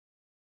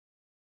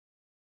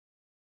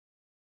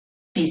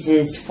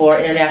centerpieces for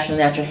International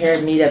Natural Hair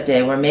Meetup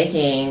Day. We're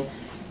making,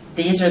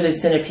 these are the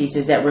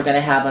centerpieces that we're going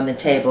to have on the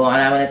table,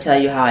 and I want to tell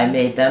you how I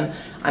made them.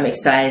 I'm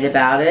excited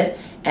about it,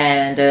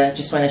 and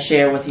just want to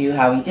share with you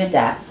how we did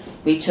that.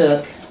 We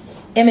took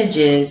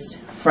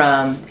images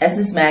from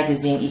Essence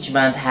Magazine. Each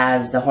month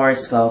has the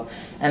horoscope,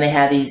 and they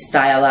have these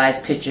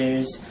stylized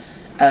pictures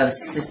of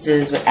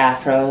sisters with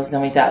afros,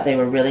 and we thought they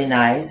were really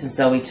nice, and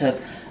so we took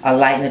a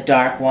light and a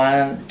dark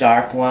one,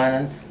 dark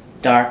one,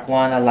 dark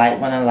one, a light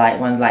one, a light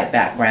one, light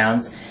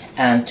backgrounds,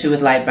 and two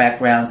with light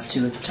backgrounds,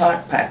 two with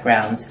dark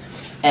backgrounds.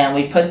 And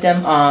we put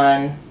them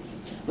on,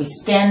 we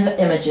scanned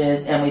the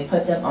images and we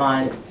put them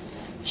on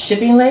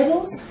shipping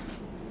labels.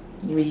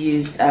 We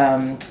used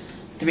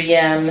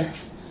 3M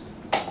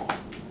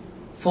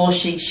full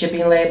sheet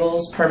shipping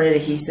labels, permanent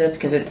adhesive,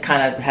 because it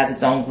kind of has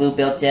its own glue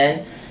built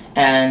in.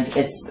 And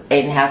it's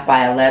 8.5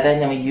 by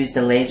 11, and we used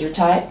the laser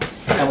type,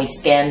 and we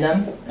scanned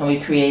them, and we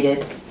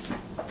created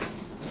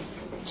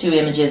two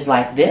images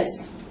like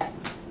this.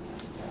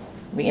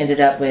 We ended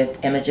up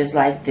with images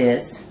like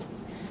this,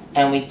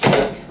 and we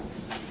took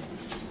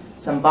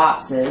some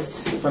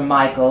boxes from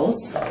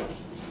Michaels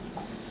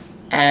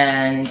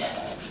and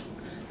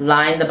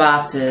lined the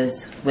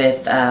boxes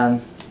with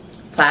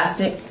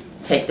plastic.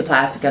 Take the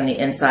plastic on the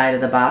inside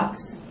of the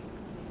box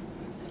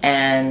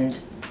and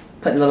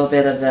put a little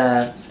bit of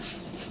the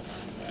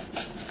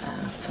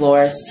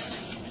florist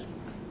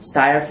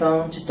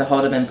styrofoam just to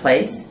hold them in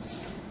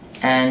place,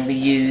 and we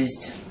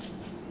used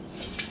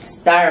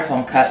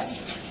styrofoam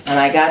cups, and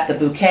I got the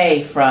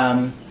bouquet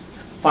from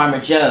Trader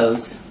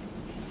Joe's,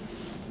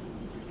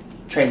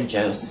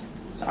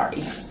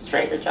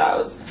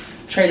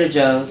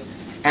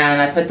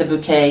 and I put the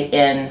bouquet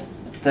in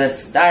the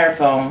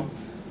styrofoam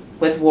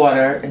with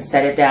water and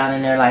set it down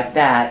in there like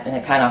that, and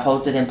it kind of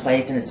holds it in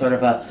place, and it's sort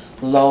of a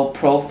low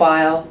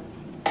profile,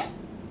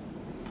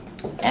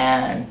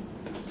 and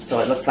so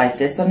it looks like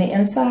this on the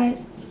inside.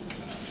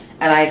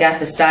 And I got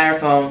the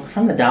styrofoam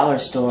from the dollar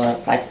store,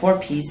 like 4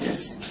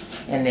 pieces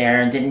in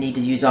there, and didn't need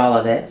to use all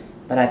of it,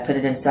 but I put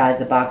it inside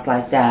the box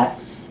like that.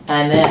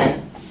 And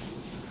then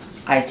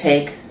I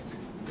take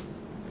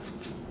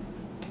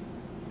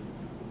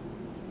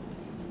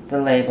the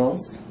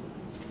labels,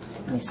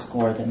 let me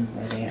score them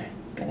where they're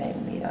gonna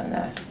meet on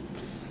the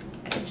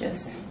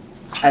edges.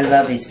 I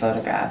love these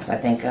photographs. I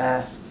think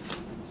our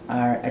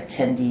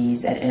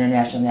attendees at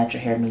International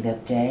Natural Hair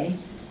Meetup Day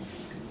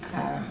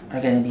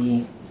are going to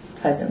be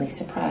pleasantly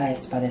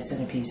surprised by their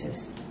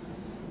centerpieces.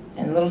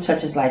 And little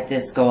touches like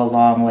this go a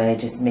long way,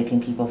 just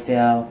making people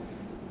feel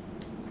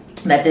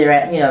that they're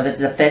at,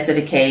 there's a festive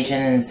occasion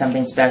and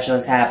something special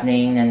is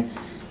happening, and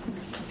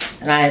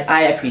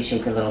I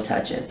appreciate the little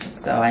touches.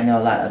 So I know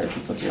a lot of other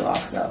people do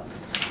also.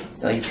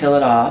 So you peel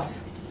it off,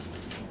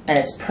 and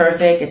it's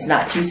perfect. It's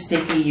not too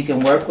sticky. You can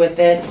work with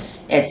it.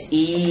 It's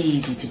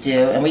easy to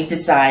do, and we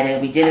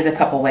did it a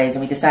couple ways,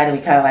 and we decided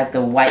we kind of like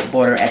the white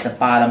border at the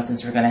bottom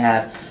since we're going to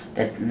have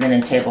the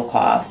linen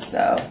tablecloths.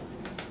 So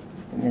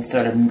and this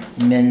sort of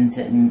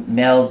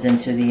melds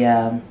into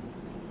the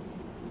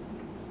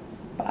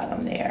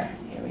bottom there.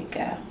 Here we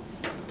go.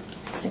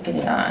 Sticking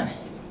it on.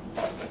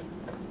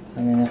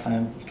 And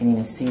then you can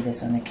even see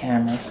this on the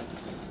camera.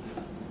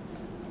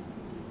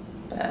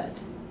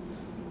 But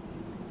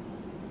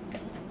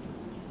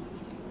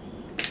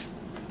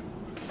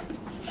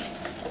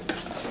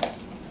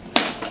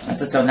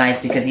this is so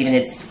nice because even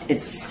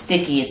it's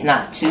sticky, it's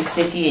not too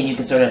sticky, and you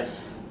can sort of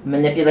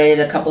manipulate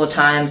it a couple of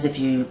times if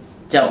you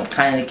don't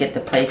kind of get the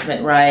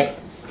placement right.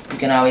 You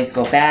can always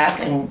go back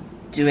and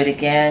do it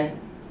again.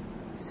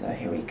 So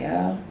here we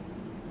go.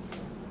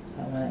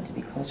 I want it to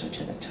be closer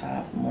to the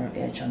top, more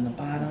edge on the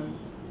bottom.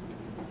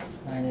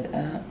 Line it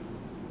up.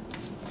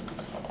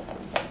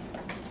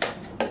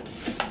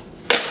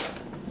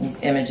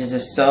 These images are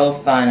so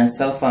fun and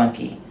so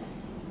funky.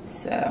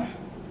 So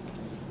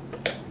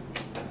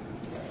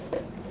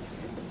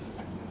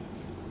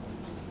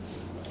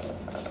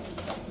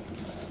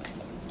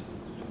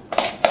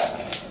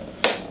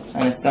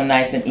and it's so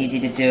nice and easy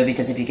to do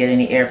because if you get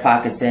any air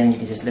pockets in, you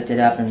can just lift it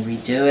up and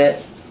redo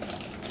it.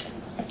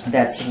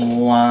 That's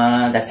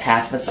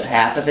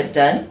half of it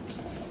done.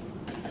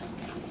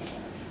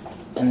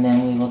 And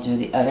then we will do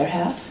the other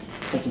half,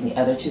 taking the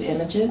other 2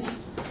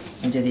 images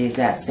and do the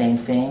exact same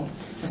thing.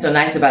 What's so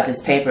nice about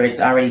this paper, it's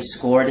already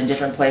scored in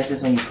different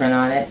places when you print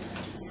on it,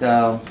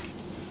 so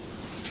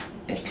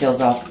it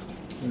peels off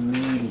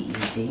really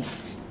easy.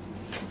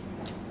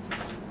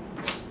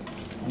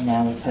 And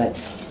now we put,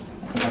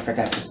 I think I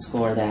forgot to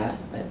score that,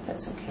 but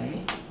that's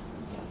okay.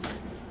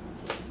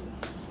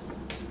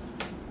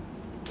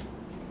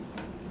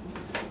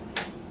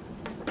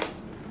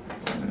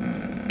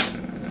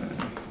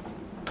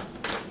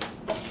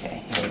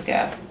 Okay, here we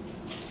go.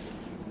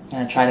 I'm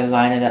going to try to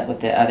line it up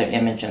with the other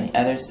image on the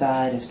other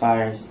side as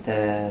far as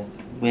the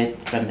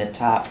width from the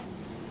top,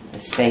 the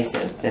space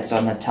that's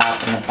on the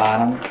top and the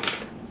bottom.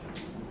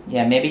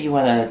 Yeah, maybe you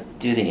want to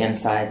do the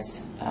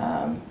insides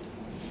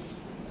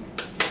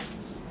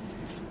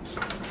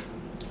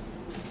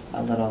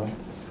a little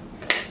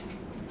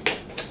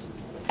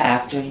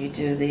after you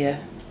do the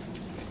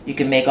You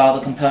can make all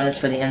the components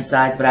for the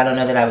insides, but I don't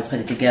know that I would put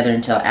it together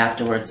until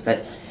afterwards.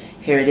 But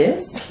here it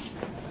is.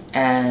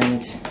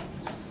 And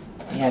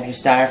you have your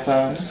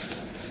styrofoam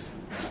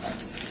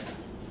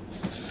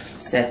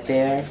set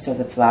there so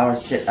the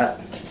flowers sit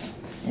up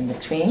in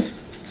between.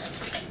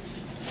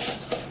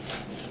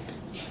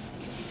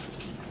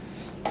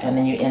 And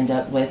then you end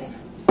up with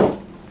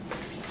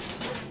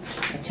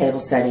a table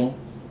setting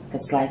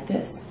that's like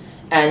this.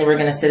 And we're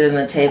going to sit it on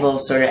the table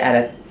sort of at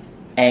an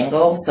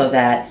angle so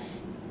that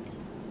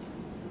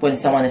when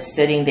someone is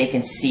sitting, they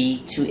can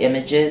see two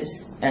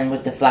images. And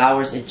with the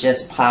flowers, it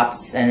just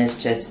pops and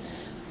it's just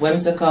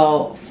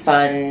whimsical,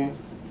 fun,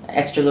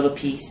 extra little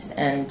piece.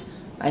 And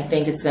I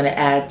think it's going to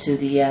add to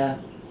the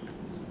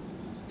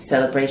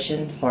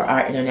celebration for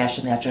our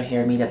International Natural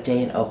Hair Meetup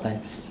Day in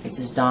Oakland. This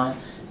is Dawn.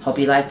 Hope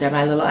you liked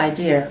my little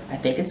idea. I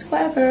think it's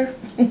clever.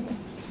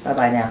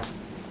 Bye-bye now.